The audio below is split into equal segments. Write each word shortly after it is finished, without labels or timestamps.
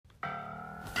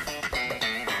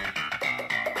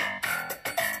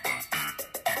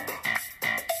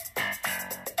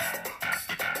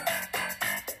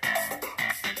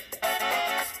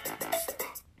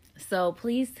So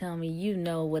please tell me you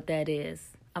know what that is.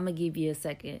 I'm gonna give you a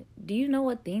second. Do you know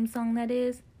what theme song that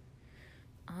is?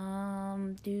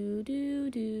 Do.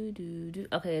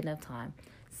 Okay, enough time.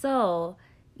 So,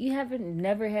 you haven't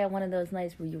never had one of those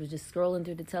nights where you were just scrolling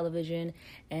through the television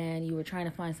and you were trying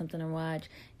to find something to watch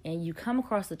and you come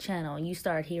across the channel and you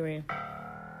start hearing.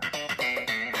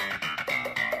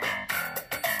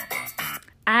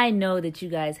 I know that you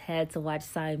guys had to watch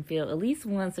Seinfeld at least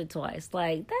once or twice.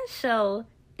 Like, that show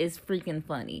is freaking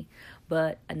funny.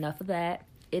 But enough of that.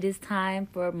 It is time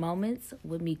for Moments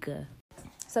with Mika.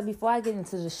 So before I get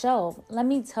into the show, let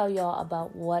me tell y'all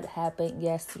about what happened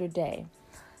yesterday.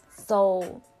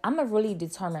 So I'm a really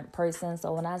determined person.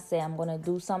 So when I say I'm going to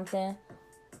do something,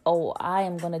 I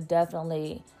am going to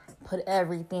definitely put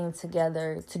everything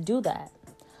together to do that.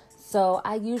 So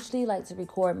I usually like to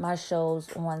record my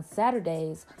shows on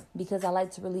Saturdays because I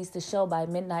like to release the show by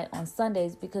midnight on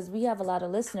Sundays because we have a lot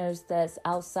of listeners that's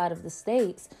outside of the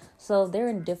States. So they're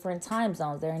in different time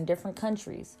zones. They're in different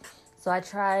countries. So I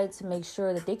try to make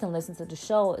sure that they can listen to the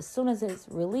show as soon as it's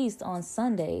released on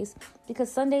Sundays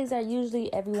because Sundays are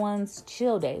usually everyone's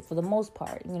chill day for the most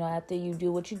part. You know, after you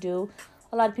do what you do,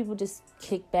 a lot of people just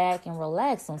kick back and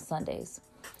relax on Sundays.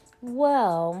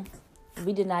 Well,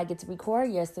 we did not get to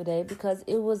record yesterday because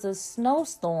it was a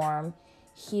snowstorm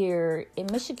here in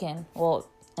Michigan. Well,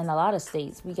 in a lot of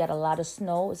states, we got a lot of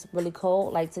snow. It's really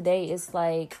cold. Like today, it's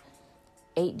like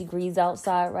 8 degrees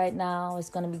outside right now. It's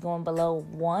going to be going below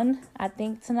 1, I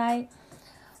think, tonight.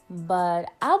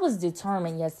 But I was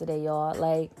determined yesterday, y'all.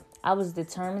 Like, I was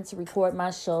determined to record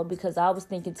my show because I was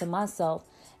thinking to myself,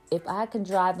 if I can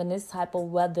drive in this type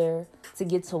of weather to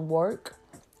get to work,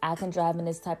 I can drive in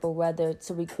this type of weather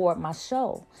to record my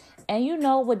show. And you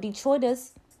know what Detroit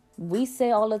is? We say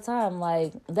all the time,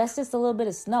 like, that's just a little bit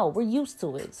of snow. We're used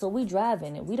to it. So we drive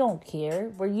in it. We don't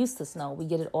care. We're used to snow. We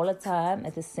get it all the time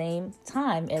at the same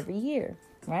time every year,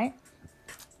 right?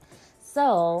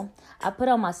 So I put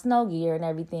on my snow gear and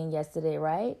everything yesterday,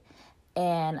 right?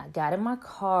 And I got in my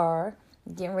car,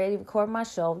 getting ready to record my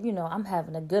show. You know, I'm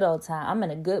having a good old time. I'm in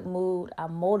a good mood.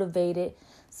 I'm motivated.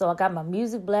 So I got my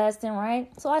music blasting, right?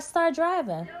 So I started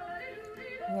driving.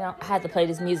 You know, I had to play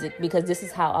this music because this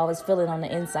is how I was feeling on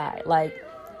the inside. Like,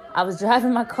 I was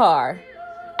driving my car.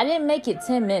 I didn't make it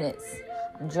 10 minutes.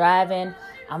 I'm driving.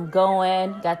 I'm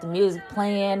going. Got the music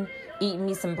playing. Eating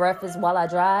me some breakfast while I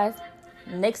drive.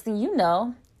 Next thing you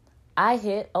know, I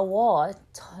hit a wall.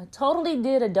 Totally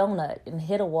did a donut and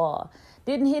hit a wall.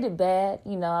 Didn't hit it bad.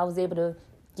 You know, I was able to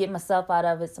get myself out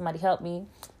of it. Somebody helped me.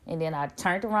 And then I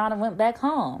turned around and went back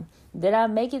home. Did I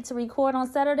make it to record on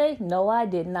Saturday? No, I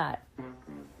did not.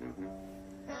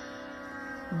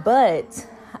 But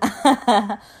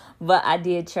I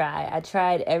did try. I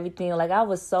tried everything. Like, I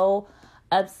was so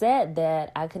upset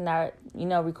that I could not,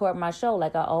 record my show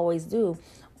like I always do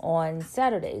on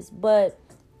Saturdays. But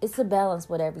it's a balance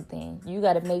with everything. You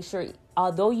got to make sure,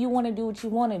 although you want to do what you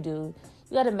want to do,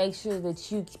 you got to make sure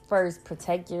that you first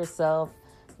protect yourself,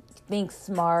 think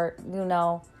smart,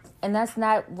 And that's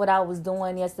not what I was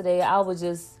doing yesterday. I was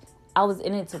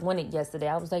in it to win it yesterday.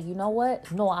 I was like, you know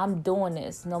what? No, I'm doing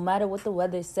this. No matter what the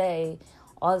weather say,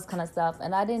 all this kind of stuff.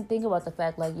 And I didn't think about the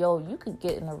fact, like, you could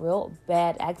get in a real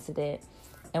bad accident.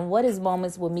 And what is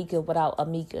Moments with Mika without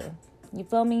Amika? You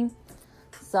feel me?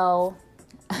 So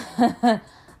I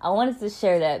wanted to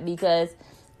share that because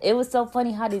it was so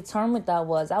funny how determined I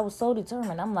was. I was so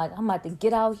determined. I'm like, I'm about to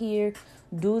get out here,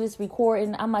 do this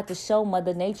recording. I'm about to show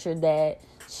Mother Nature that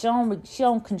she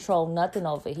don't control nothing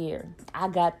over here. I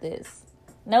got this.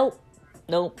 Nope,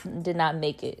 did not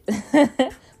make it.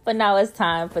 But now it's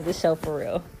time for the show for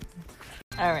real.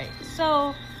 All right,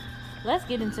 so let's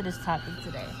get into this topic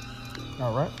today.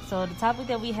 All right. So the topic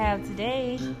that we have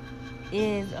today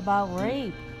is about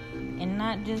rape. And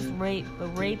not just rape, but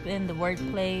rape in the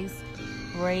workplace,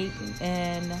 rape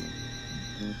in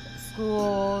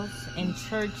schools, in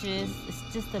churches. It's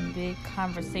just a big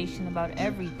conversation about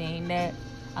everything that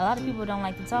a lot of people don't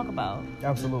like to talk about.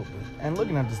 Absolutely. And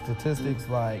looking at the statistics,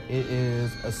 like, it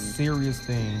is a serious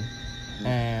thing.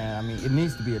 And, I mean, it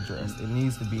needs to be addressed. It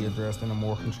needs to be addressed in a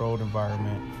more controlled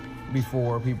environment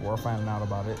before people are finding out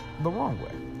about it the wrong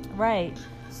way. Right.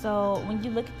 So when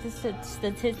you look at the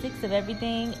statistics of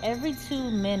everything, every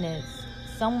 2 minutes,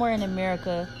 somewhere in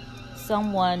America,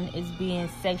 someone is being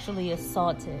sexually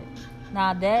assaulted.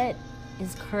 Now, that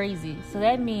is crazy. So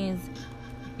that means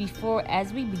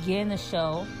as we began the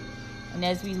show, and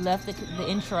as we left the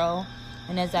intro,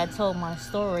 and as I told my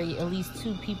story, at least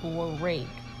 2 people were raped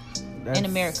in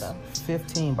America.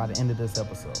 15 by the end of this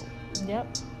episode. Yep.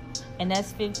 And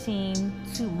that's 15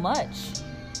 too much.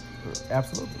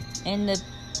 Absolutely. And the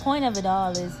point of it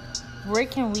all is where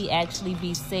can we actually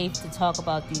be safe to talk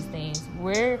about these things?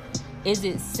 Where is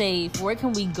it safe? Where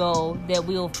can we go that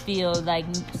we'll feel like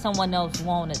someone else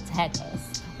won't attack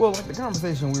us? Well, like the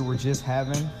conversation we were just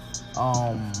having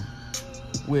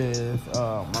with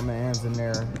my man's in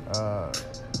there,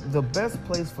 the best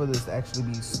place for this to actually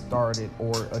be started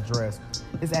or addressed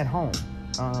is at home.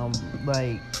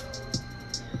 Like,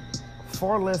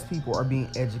 far less people are being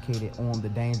educated on the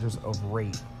dangers of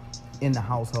rape in the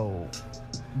household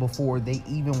before they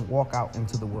even walk out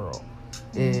into the world.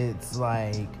 It's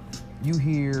like, you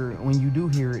hear, when you do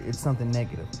hear it, it's something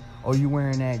negative. Oh, you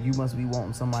wearing that, you must be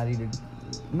wanting somebody to...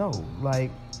 No,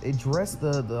 like, address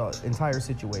the entire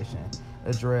situation.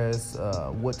 Address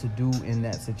what to do in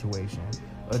that situation.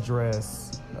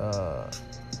 Address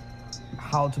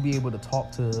how to be able to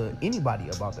talk to anybody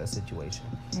about that situation,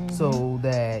 so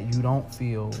that you don't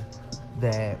feel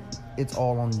that it's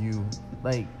all on you.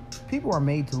 Like, people are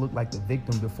made to look like the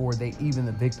victim before they even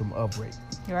the victim of rape.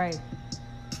 Right.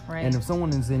 And if someone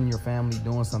is in your family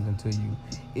doing something to you,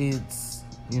 it's,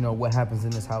 what happens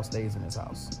in this house stays in this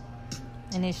house.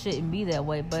 And it shouldn't be that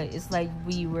way, but it's like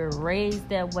we were raised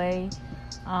that way,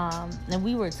 and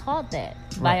we were taught that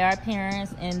by our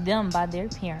parents and them by their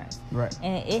parents. Right.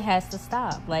 And it has to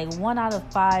stop. Like, 1 out of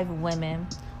 5 women,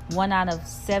 1 out of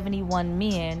 71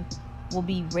 men will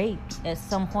be raped at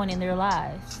some point in their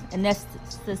lives. And that's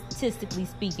statistically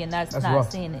speaking, that's not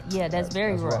rough. saying it. Yeah, that's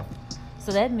very rough.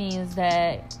 So that means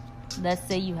that, let's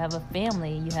say you have a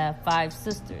family, you have 5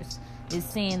 sisters. It's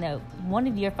saying that one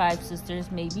of your 5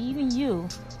 sisters, maybe even you,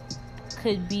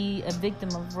 could be a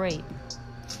victim of rape.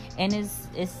 And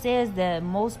it says that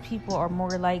most people are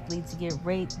more likely to get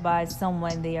raped by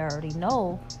someone they already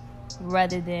know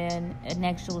rather than an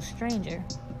actual stranger.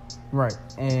 Right.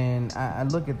 And I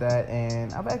look at that,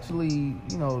 and I've actually,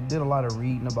 did a lot of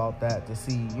reading about that to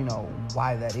see,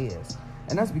 why that is.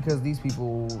 And that's because these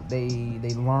people, they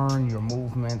learn your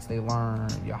movements, they learn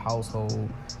your household,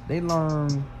 they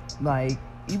learn, like,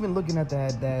 even looking at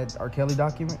that R. Kelly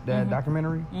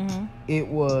documentary, it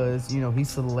was, he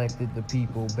selected the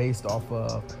people based off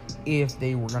of if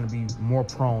they were going to be more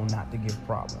prone not to give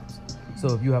problems.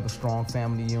 So if you have a strong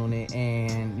family unit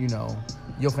and,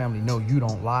 your family know you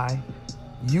don't lie,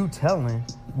 you telling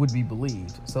would be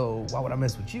believed. So why would I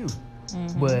mess with you?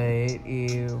 But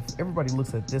if everybody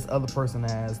looks at this other person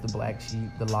as the black sheep,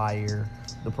 the liar,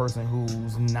 the person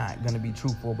who's not going to be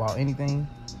truthful about anything,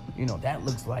 that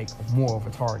looks like more of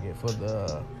a target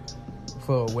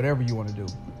for whatever you want to do,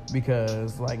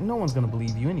 because, like, no one's going to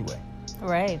believe you anyway.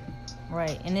 Right.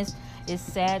 And it's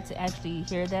sad to actually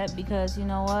hear that, because you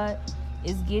know what?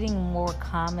 It's getting more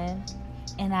common,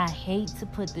 and I hate to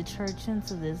put the church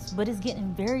into this, but it's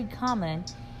getting very common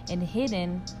and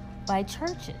hidden by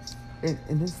churches.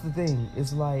 And this is the thing.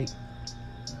 It's like,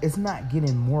 it's not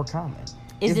getting more common.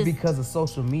 It's because of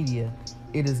social media,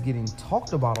 it is getting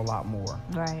talked about a lot more.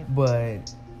 Right.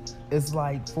 But it's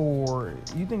like,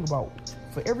 you think about,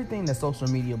 for everything that social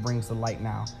media brings to light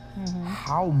now,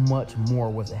 how much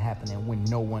more was it happening when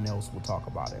no one else will talk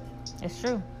about it? It's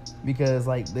true. Because,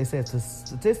 like they said,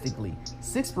 statistically,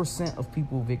 6% of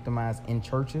people victimized in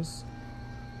churches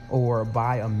or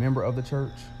by a member of the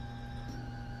church,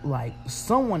 like,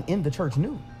 someone in the church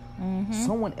knew.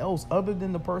 Someone else other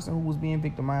than the person who was being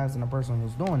victimized and the person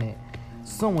who's doing it,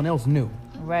 someone else knew.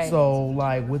 Right. So,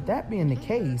 like, with that being the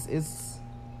case,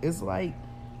 it's like,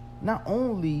 not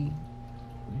only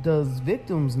does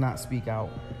victims not speak out,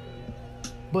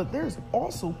 but there's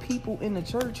also people in the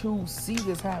church who see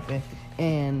this happen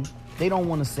and they don't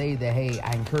want to say that, hey,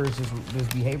 I encourage this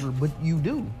behavior, but you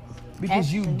do.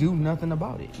 Because you do nothing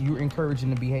about it. You're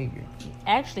encouraging the behavior.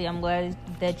 Actually, I'm glad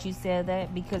that you said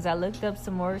that, because I looked up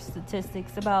some more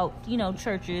statistics about,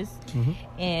 churches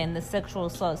and the sexual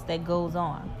assaults that goes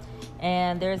on.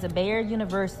 And there's a Bayard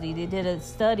University. They did a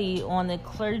study on the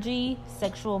clergy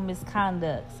sexual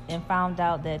misconducts and found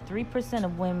out that 3%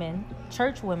 of women,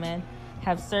 church women,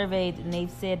 have surveyed, and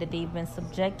they've said that they've been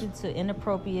subjected to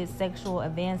inappropriate sexual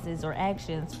advances or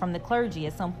actions from the clergy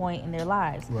at some point in their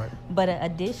lives. Right. But an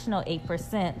additional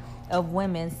 8% of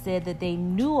women said that they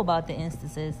knew about the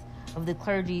instances of the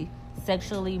clergy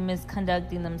sexually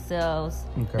misconducting themselves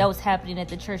that was happening at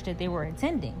the church that they were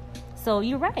attending. So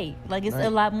you're right. Like, it's a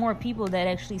lot more people that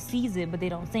actually sees it, but they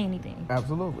don't say anything.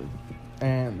 Absolutely.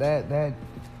 And that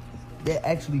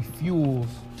actually fuels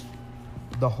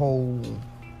the whole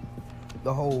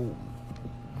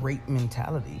rape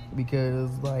mentality,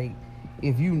 because, like,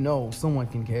 if you know someone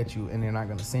can catch you and they're not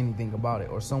going to say anything about it,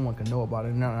 or someone can know about it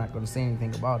and they're not going to say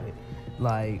anything about it,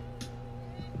 like,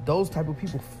 those type of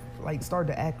people like start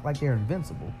to act like they're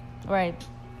invincible. Right.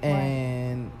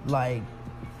 And like,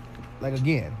 like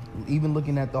again, even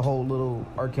looking at the whole little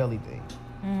R. Kelly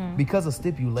thing, because of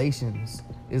stipulations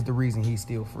is the reason he's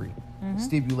still free.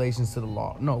 Stipulations to the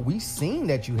law. No, we seen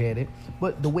that you had it,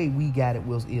 but the way we got it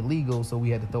was illegal, so we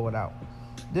had to throw it out.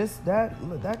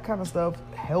 That kind of stuff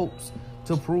helps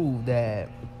to prove that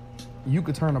you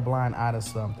could turn a blind eye to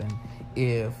something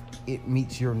if it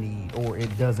meets your need or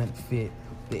it doesn't fit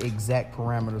the exact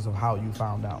parameters of how you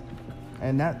found out.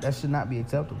 And that should not be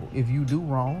acceptable. If you do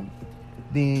wrong,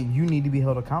 then you need to be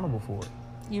held accountable for it.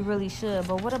 You really should.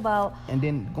 But what about... And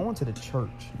then going to the church.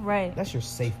 Right. That's your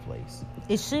safe place.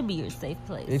 It should be your safe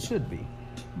place. It should be.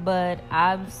 But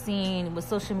I've seen with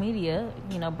social media,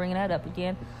 bringing that up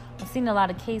again, I've seen a lot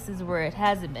of cases where it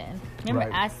hasn't been. Remember,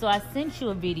 Right. I sent you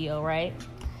a video, right?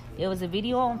 It was a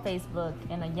video on Facebook,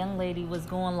 and a young lady was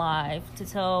going live to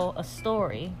tell a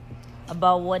story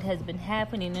about what has been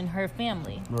happening in her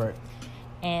family. Right.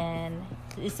 And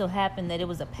it so happened that it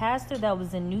was a pastor that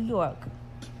was in New York.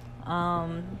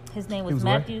 His name was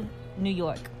Matthew. New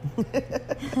York.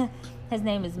 His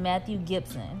name is Matthew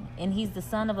Gibson, and he's the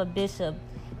son of a bishop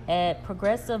at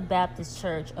Progressive Baptist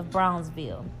Church of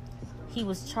Brownsville. He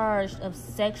was charged of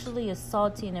sexually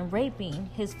assaulting and raping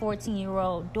his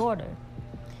 14-year-old daughter.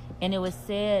 And it was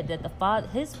said that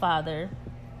his father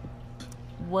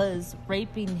was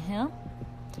raping him.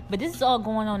 But this is all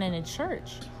going on in a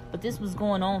church. But this was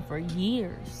going on for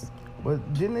years.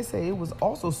 But didn't they say it was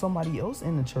also somebody else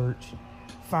in the church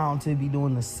found to be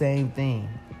doing the same thing?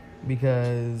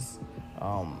 Because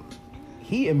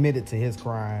he admitted to his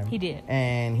crime. He did.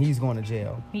 And he's going to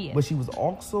jail. Yeah. But she was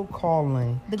also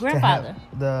calling the grandfather.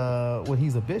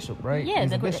 He's a bishop, right? Yeah,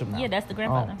 he's a bishop now. Yeah, that's the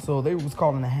grandfather. So they was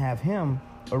calling to have him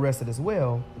arrested as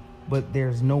well, but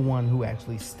there's no one who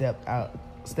actually stepped up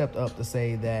to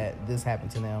say that this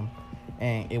happened to them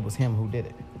and it was him who did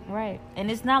it. Right. And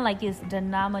it's not like it's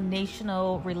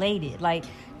denominational related. Like,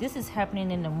 this is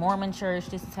happening in the Mormon church.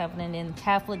 This is happening in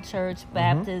Catholic church,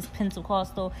 Baptist,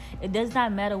 Pentecostal. It does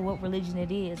not matter what religion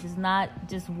it is. It's not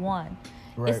just one.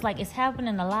 Right. It's like it's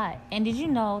happening a lot. And did you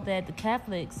know that the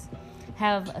Catholics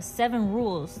have 7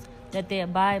 rules that they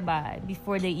abide by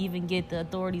before they even get the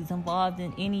authorities involved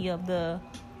in any of the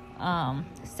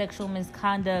sexual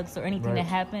misconducts or anything that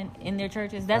happened in their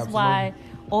churches? That's why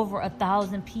over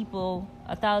 1,000 people,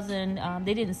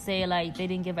 they didn't say, like, they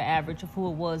didn't give an average of who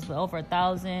it was, but over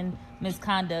 1,000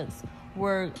 misconducts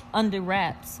were under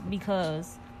wraps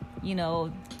because, they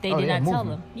did not tell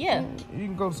them. Yeah. You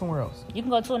can go somewhere else. You can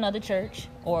go to another church,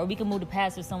 or we can move the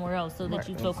pastor somewhere else so that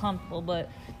you feel comfortable, but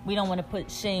we don't want to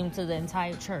put shame to the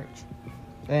entire church.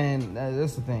 And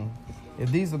that's the thing.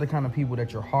 If these are the kind of people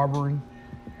that you're harboring,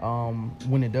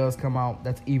 when it does come out,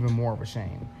 that's even more of a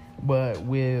shame. But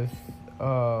with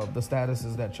the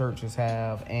statuses that churches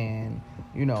have and,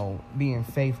 being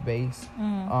faith-based,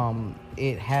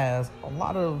 it has a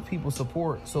lot of people's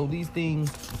support. So these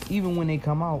things, even when they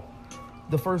come out,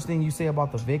 the first thing you say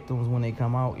about the victims when they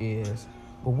come out is,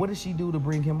 well, what did she do to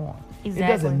bring him on? Exactly. It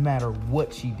doesn't matter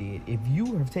what she did. If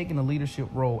you have taken a leadership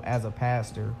role as a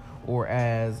pastor or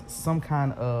as some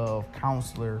kind of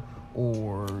counselor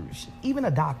or even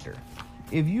a doctor,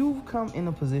 if you come in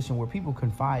a position where people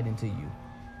confide into you,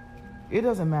 it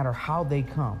doesn't matter how they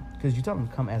come, because you tell them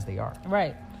to come as they are.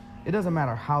 Right. It doesn't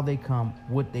matter how they come,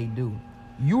 what they do.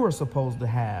 You are supposed to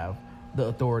have the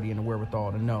authority and the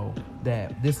wherewithal to know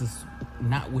that this is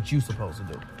not what you're supposed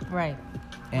to do. Right.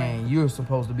 And you're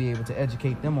supposed to be able to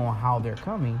educate them on how they're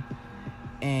coming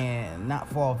and not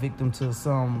fall victim to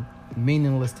some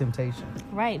meaningless temptation.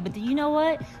 Right. But you know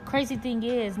what? Crazy thing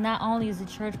is, not only is the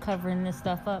church covering this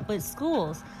stuff up, but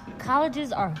schools,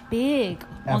 colleges are big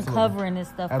on covering this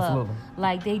stuff up.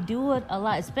 Like, they do it a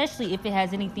lot, especially if it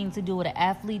has anything to do with an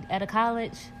athlete at a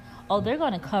college. Oh, they're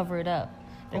going to cover it up.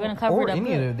 They're going to cover it up. Or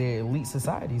any of the elite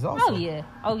societies also.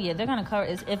 Oh, yeah. They're going to cover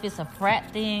it. If it's a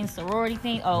frat thing, sorority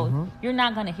thing, you're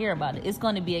not going to hear about it. It's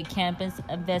going to be a campus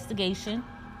investigation,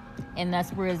 and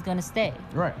that's where it's going to stay.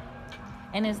 Right.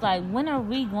 And it's like, when are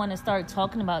we going to start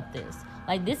talking about this?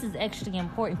 Like, this is actually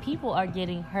important. People are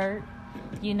getting hurt,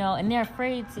 and they're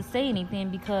afraid to say anything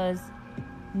because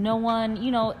no one,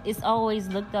 it's always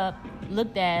looked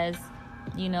as,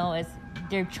 as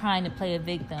they're trying to play a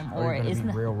victim, or it's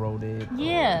not railroaded.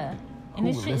 Yeah. And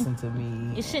it shouldn't listen to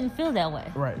me. It shouldn't feel that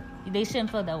way. Right. They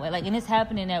shouldn't feel that way. Like, and it's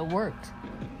happening at work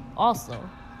also.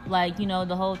 Like,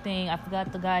 the whole thing, I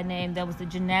forgot the guy name that was the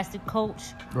gymnastic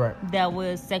coach. Right. That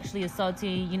was sexually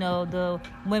assaulting, the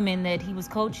women that he was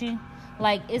coaching.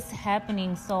 Like, it's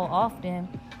happening so often.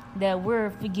 that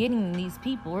we're forgetting these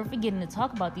people. We're forgetting to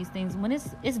talk about these things when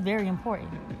it's very important.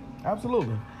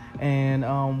 Absolutely. And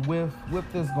with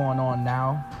this going on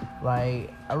now,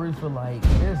 like, I really feel like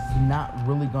there's not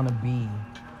really gonna be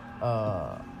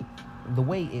the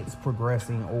way it's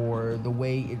progressing or the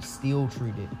way it's still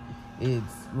treated.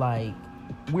 It's like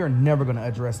we're never gonna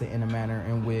address it in a manner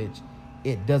in which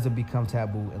it doesn't become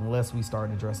taboo unless we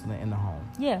start addressing it in the home.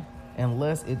 Yeah.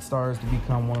 Unless it starts to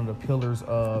become one of the pillars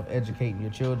of educating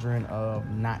your children of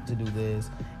not to do this,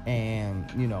 and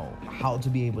you know how to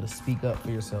be able to speak up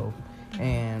for yourself,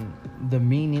 and the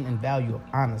meaning and value of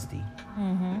honesty.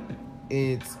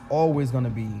 It's always going to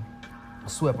be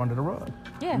swept under the rug.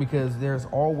 Yeah. Because there's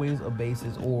always a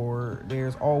basis, or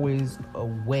there's always a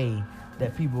way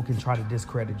that people can try to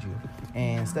discredit you.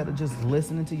 And instead of just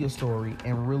listening to your story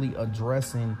and really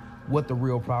addressing what the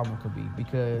real problem could be,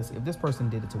 because if this person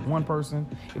did it to one person,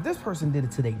 if this person did it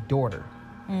to their daughter,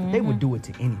 they would do it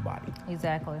to anybody.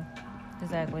 Exactly.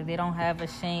 They don't have a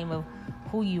shame of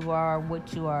who you are,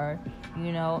 what you are,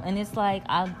 you know. And it's like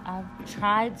I've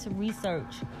tried to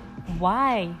research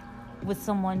why would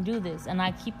someone do this, and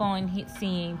I keep on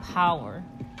seeing power,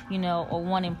 you know, or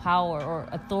wanting power or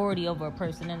authority over a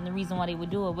person, and the reason why they would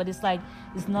do it. But it's like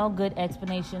there's no good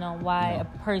explanation on why a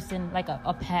person, like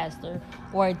a pastor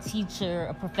or a teacher,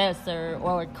 a professor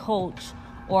or a coach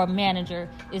or a manager,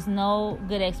 is no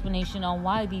good explanation on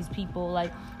why these people,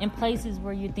 like in places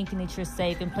where you're thinking that you're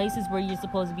safe, in places where you're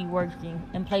supposed to be working,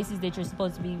 in places that you're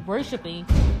supposed to be worshiping,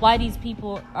 why these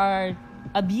people are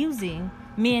abusing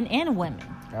men and women.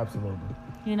 Absolutely.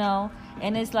 You know,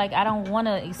 and it's like I don't want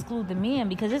to exclude the men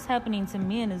because it's happening to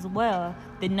men as well.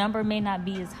 The number may not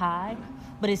be as high,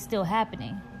 but it's still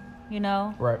happening, you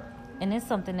know? Right. And it's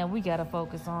something that we got to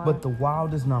focus on. But the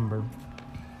wildest number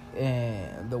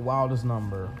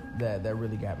that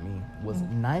really got me was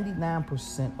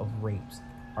 99% of rapes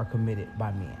are committed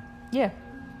by men. Yeah.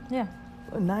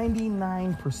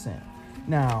 99%.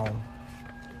 Now,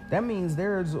 that means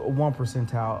there's a 1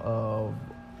 percentile of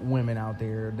women out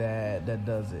there that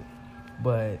does it.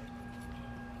 But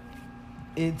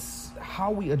it's how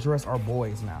we address our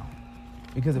boys now.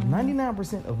 Because if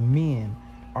 99% of men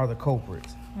are the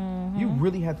culprits, you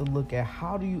really have to look at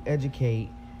how do you educate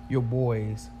your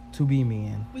boys to be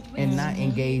men and not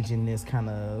engage in this kind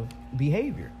of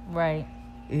behavior. Right.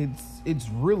 It's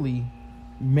really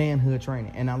manhood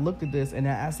training. And I looked at this, and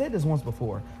I said this once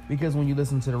before, because when you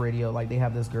listen to the radio, like they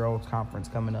have this girls conference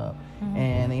coming up,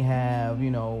 and they have,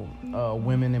 you know,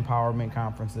 women empowerment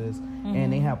conferences,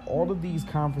 and they have all of these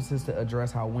conferences to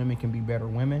address how women can be better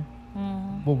women.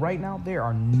 But right now there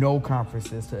are no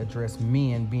conferences to address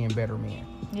men being better men.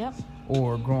 Yep.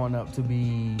 Or growing up to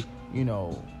be, you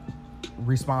know,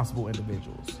 responsible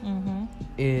individuals.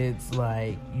 It's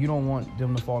like you don't want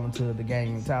them to fall into the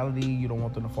gang mentality, you don't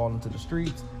want them to fall into the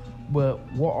streets, but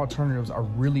what alternatives are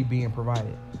really being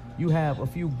provided? You have a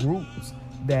few groups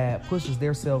that pushes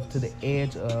themselves to the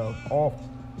edge of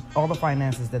all the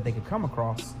finances that they could come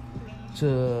across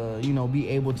to, you know, be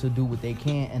able to do what they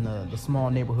can in the small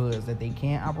neighborhoods that they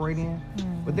can operate in.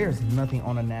 But there's nothing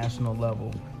on a national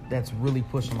level that's really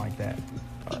pushing like that,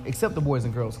 except the Boys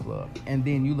and Girls Club. And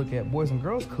then you look at Boys and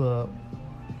Girls Club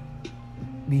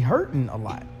be hurting a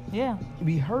lot. Yeah.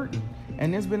 Be hurting.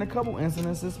 And there's been a couple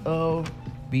incidences of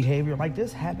behavior like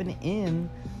this happening in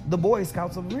the Boy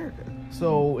Scouts of America.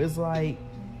 So it's like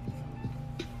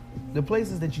the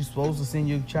places that you're supposed to send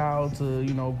your child to,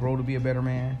 you know, grow to be a better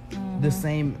man, the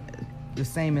same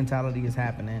mentality is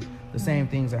happening. The same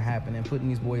things are happening, putting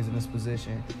these boys in this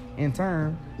position. In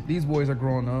turn, these boys are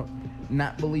growing up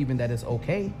not believing that it's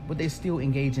okay, but they're still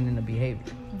engaging in the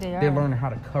behavior. They're learning how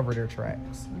to cover their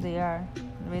tracks. They are,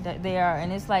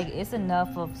 and it's like it's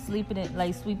enough of sweeping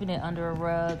it under a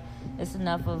rug. It's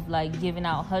enough of like giving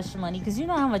out hush money, because you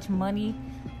know how much money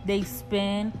they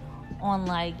spend on,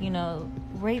 like, you know,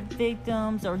 rape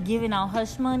victims, or giving out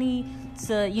hush money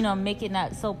to, you know, make it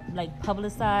not so like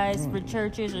publicized for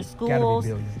churches or schools.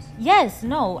 Gotta be billions. Yes,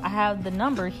 no, I have the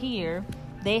number here.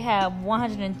 They have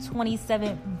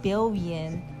 $127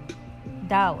 billion,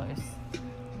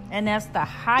 and that's the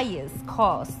highest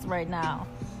cost right now,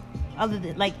 other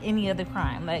than like any other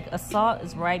crime. Like assault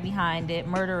is right behind it,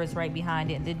 murder is right behind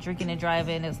it, and then drinking and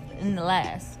driving is in the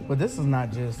last. But this is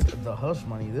not just the hush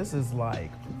money. This is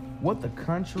like what the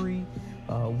country,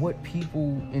 what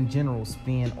people in general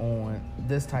spend on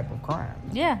this type of crime.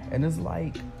 Yeah. And it's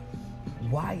like,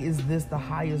 why is this the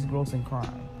highest grossing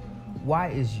crime? Why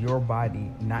is your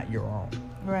body not your own?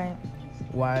 Right.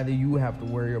 Why do you have to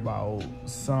worry about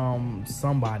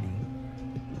somebody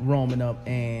roaming up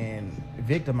and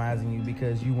victimizing you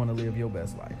because you want to live your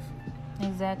best life?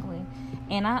 Exactly.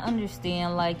 And I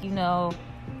understand, like, you know,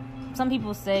 some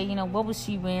people say, you know, what was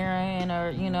she wearing,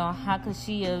 or, you know, how could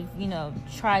she have, you know,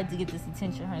 tried to get this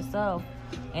attention herself.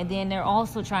 And then they're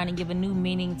also trying to give a new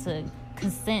meaning to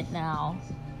consent now.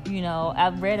 You know,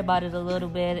 I've read about it a little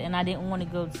bit, and I didn't want to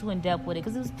go too in depth with it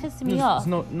because it was pissing me off.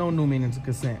 There's no new meaning to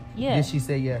consent. Yeah. Did she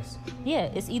say yes? Yeah,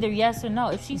 it's either yes or no.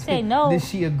 If she say no, did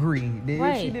she agree?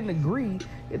 Right. If she didn't agree,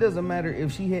 it doesn't matter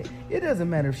if she had. It doesn't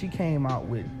matter if she came out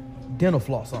with dental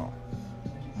floss on.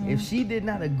 Mm-hmm. If she did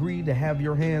not agree to have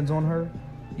your hands on her,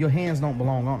 your hands don't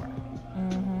belong on her.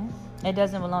 Mm-hmm. It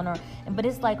doesn't belong on her. But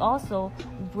it's like, also,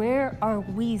 where are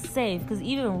we safe? Because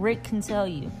even Rick can tell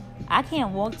you, I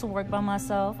can't walk to work by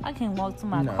myself. I can't walk to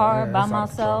my car by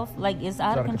myself. Like, it's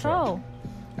out of control.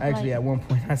 Actually, at one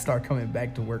point, I start coming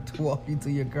back to work to walk you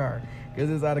to your car because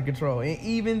it's out of control. And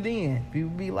even then,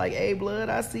 people be like, hey, blood,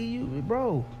 I see you.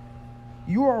 Bro,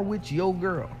 you are with your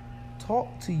girl.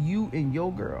 Talk to you and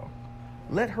your girl.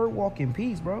 Let her walk in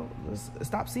peace, bro. Let's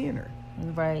stop seeing her.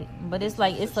 Right. But it's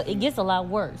like, it gets a lot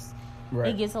worse. Right.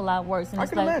 It gets a lot worse. And I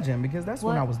can imagine, because that's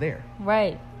when I was there.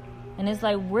 Right. And it's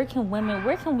like, where can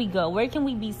we go? Where can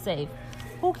we be safe?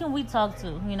 Who can we talk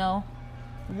to, you know?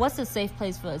 What's a safe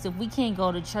place for us? If we can't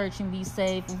go to church and be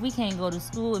safe, if we can't go to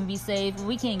school and be safe, if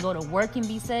we can't go to work and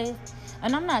be safe.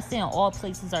 And I'm not saying all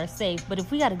places are safe, but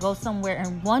if we got to go somewhere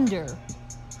and wonder,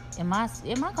 am I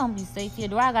going to be safe here?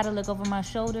 Do I got to look over my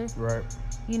shoulder? Right.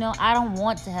 You know, I don't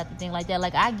want to have to think like that.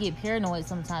 Like, I get paranoid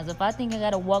sometimes. If I think I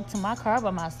got to walk to my car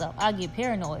by myself, I get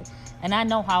paranoid. And I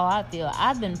know how I feel.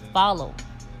 I've been followed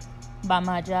by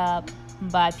my job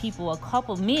by people, a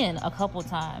couple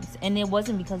times, and it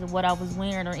wasn't because of what I was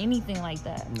wearing or anything like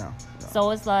that. No. So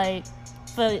it's like,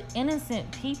 for innocent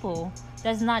people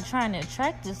that's not trying to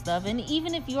attract this stuff, and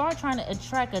even if you are trying to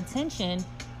attract attention,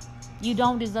 you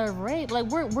don't deserve rape.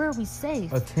 Like, where are we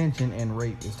safe? Attention and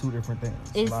rape is two different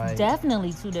things. It's like,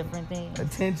 definitely two different things.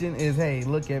 Attention is, hey,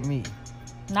 look at me,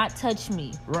 not touch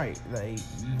me. Right. Like,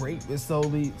 rape is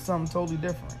something totally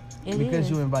different. Because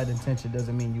you invite attention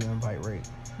doesn't mean you invite rape.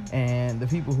 And the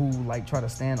people who like try to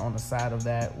stand on the side of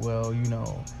that, well, you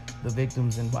know, the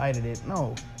victims invited it.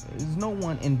 No, there's no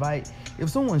one invite. If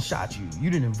someone shot you,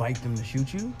 you didn't invite them to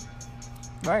shoot you.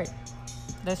 Right.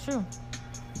 That's true.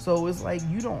 So it's like,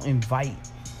 you don't invite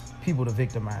people to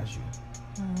victimize you.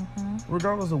 Mm-hmm.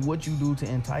 Regardless of what you do to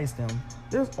entice them,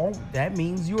 that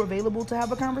means you're available to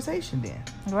have a conversation then.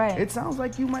 Right. It sounds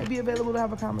like you might be available to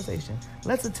have a conversation.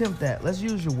 Let's attempt that. Let's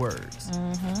use your words.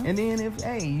 Mm-hmm. And then if,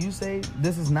 hey, you say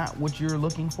this is not what you're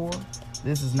looking for,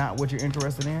 this is not what you're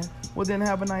interested in, well, then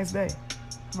have a nice day.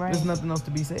 Right. There's nothing else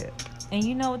to be said. And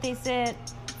you know what they said?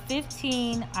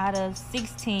 15 out of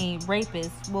 16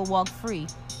 rapists will walk free.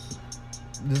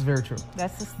 This is very true.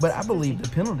 But I believe the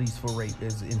penalties for rape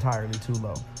is entirely too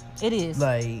low. It is.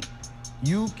 Like,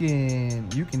 you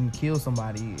can kill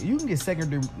somebody. You can get second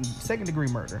degree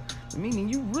murder, meaning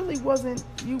you wasn't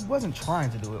trying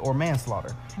to do it, or manslaughter,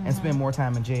 mm-hmm. and spend more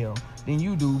time in jail than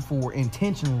you do for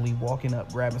intentionally walking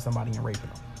up, grabbing somebody, and raping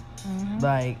them. Mm-hmm.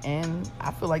 Like, and I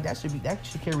feel like that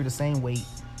should carry the same weight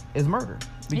as murder,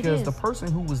 because the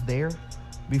person who was there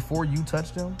before you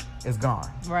touch them is gone.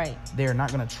 Right. They're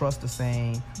not going to trust the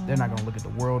same. Mm-hmm. They're not going to look at the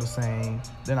world the same.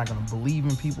 They're not going to believe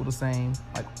in people the same.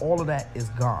 Like, all of that is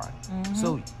gone. Mm-hmm.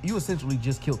 So you essentially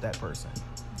just killed that person.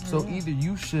 Mm-hmm. So either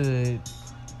you should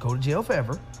go to jail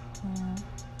forever,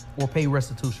 mm-hmm. or pay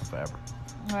restitution forever.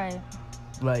 Right.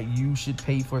 Like, you should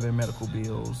pay for their medical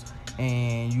bills,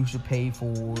 and you should pay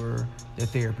for their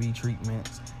therapy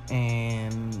treatments,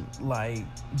 and like,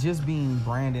 just being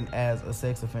branded as a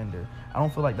sex offender, I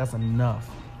don't feel like that's enough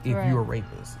if you're a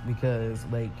rapist, because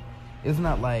like, it's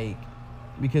not like,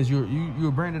 because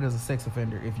you're branded as a sex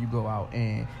offender if you go out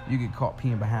and you get caught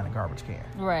peeing behind a garbage can.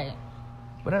 Right.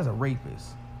 But as a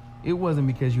rapist, it wasn't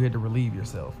because you had to relieve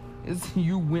yourself. It's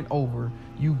you went over,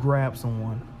 you grabbed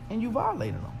someone, and you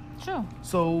violated them. Sure.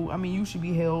 So, I mean, you should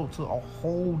be held to a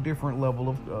whole different level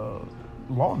of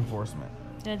law enforcement.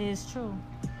 That is true.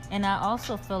 And I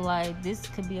also feel like this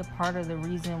could be a part of the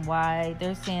reason why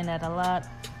they're saying that a lot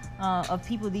of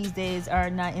people these days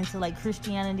are not into like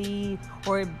Christianity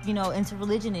or, you know, into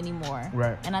religion anymore.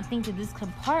 Right. And I think that this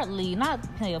could partly, not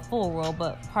play a full role,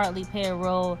 but partly play a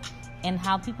role in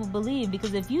how people believe.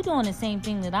 Because if you're doing the same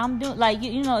thing that I'm doing, like,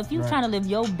 you know, if you're trying to live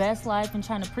your best life and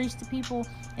trying to preach to people,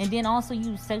 and then also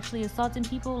you sexually assaulting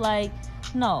people, like,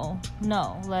 no,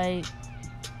 like,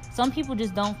 some people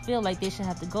just don't feel like they should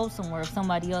have to go somewhere if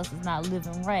somebody else is not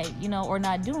living right, you know, or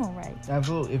not doing right.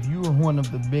 Absolutely. If you are one of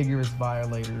the biggest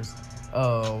violators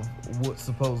of what's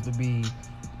supposed to be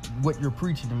what you're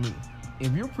preaching to me,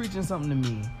 if you're preaching something to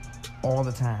me all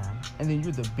the time and then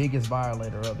you're the biggest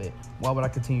violator of it, why would I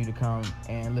continue to come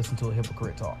and listen to a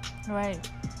hypocrite talk? Right.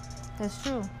 That's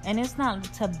true. And it's not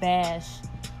to bash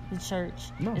the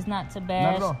church. No, it's not to not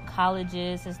bash at all.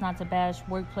 colleges. It's not to bash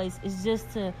workplace. It's just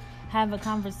to have a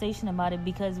conversation about it,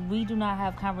 because we do not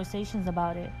have conversations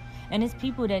about it. And it's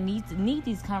people that need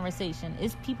these conversations.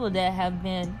 It's people that have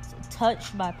been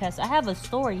touched by pastors. I have a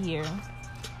story here,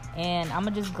 and I'm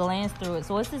going to just glance through it.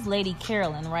 So it's this lady,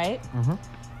 Carolyn, right? Mm-hmm.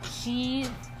 She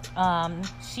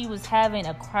was having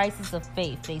a crisis of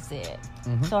faith, they said.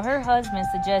 Mm-hmm. So her husband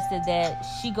suggested that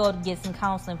she go to get some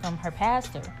counseling from her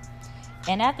pastor.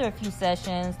 And after a few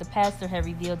sessions, the pastor had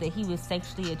revealed that he was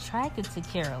sexually attracted to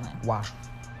Carolyn. Why?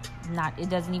 It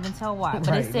doesn't even tell why. But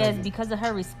Right, it says right. because of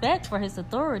her respect for his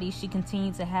authority, she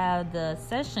continued to have the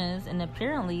sessions, and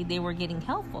apparently they were getting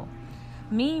helpful.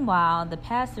 Meanwhile, the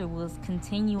pastor was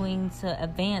continuing to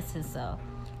advance himself.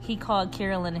 He called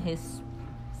Carolyn his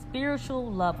spiritual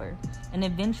lover and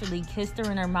eventually kissed her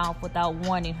in her mouth without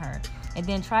warning her, and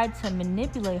then tried to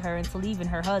manipulate her into leaving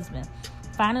her husband.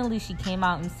 Finally, she came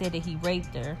out and said that he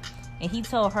raped her, and he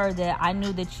told her that I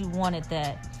knew that you wanted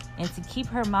that, and to keep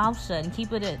her mouth shut and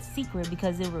keep it a secret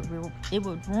because it would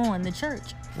ruin the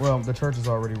church. Well, the church is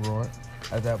already ruined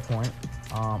at that point.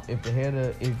 If the head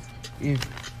of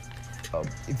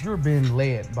if you're being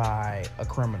led by a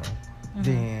criminal, Mm-hmm.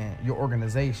 then your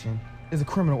organization is a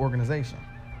criminal organization.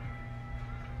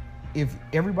 If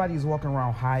everybody's walking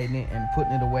around hiding it and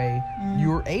putting it away,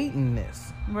 you're aiding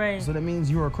this. Right. So that means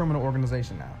you're a criminal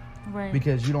organization now. Right.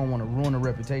 Because you don't want to ruin a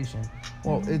reputation.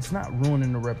 Well, it's not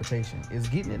ruining the reputation. It's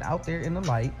getting it out there in the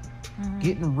light,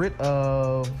 getting rid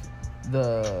of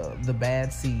the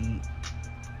bad seed,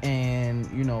 and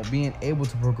being able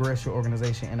to progress your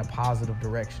organization in a positive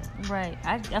direction. Right.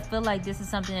 I feel like this is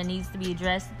something that needs to be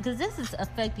addressed, because this is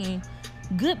affecting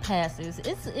good pastors.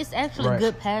 It's actually Right.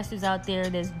 good pastors out there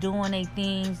that's doing their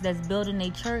things, that's building their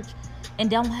church, and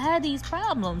don't have these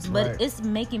problems. But Right. it's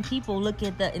making people look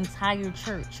at the entire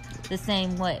church the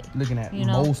same way. Looking at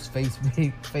most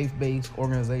faith-based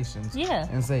organizations, Yeah.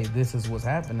 and say this is what's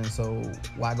happening. So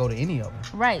why go to any of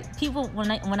them? Right. People, when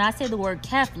I say the word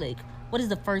Catholic, what is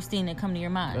the first thing that come to your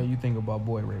mind? You think about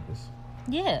boy rapists.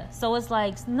 Yeah. So it's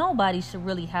like nobody should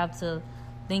really have to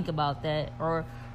think about that, or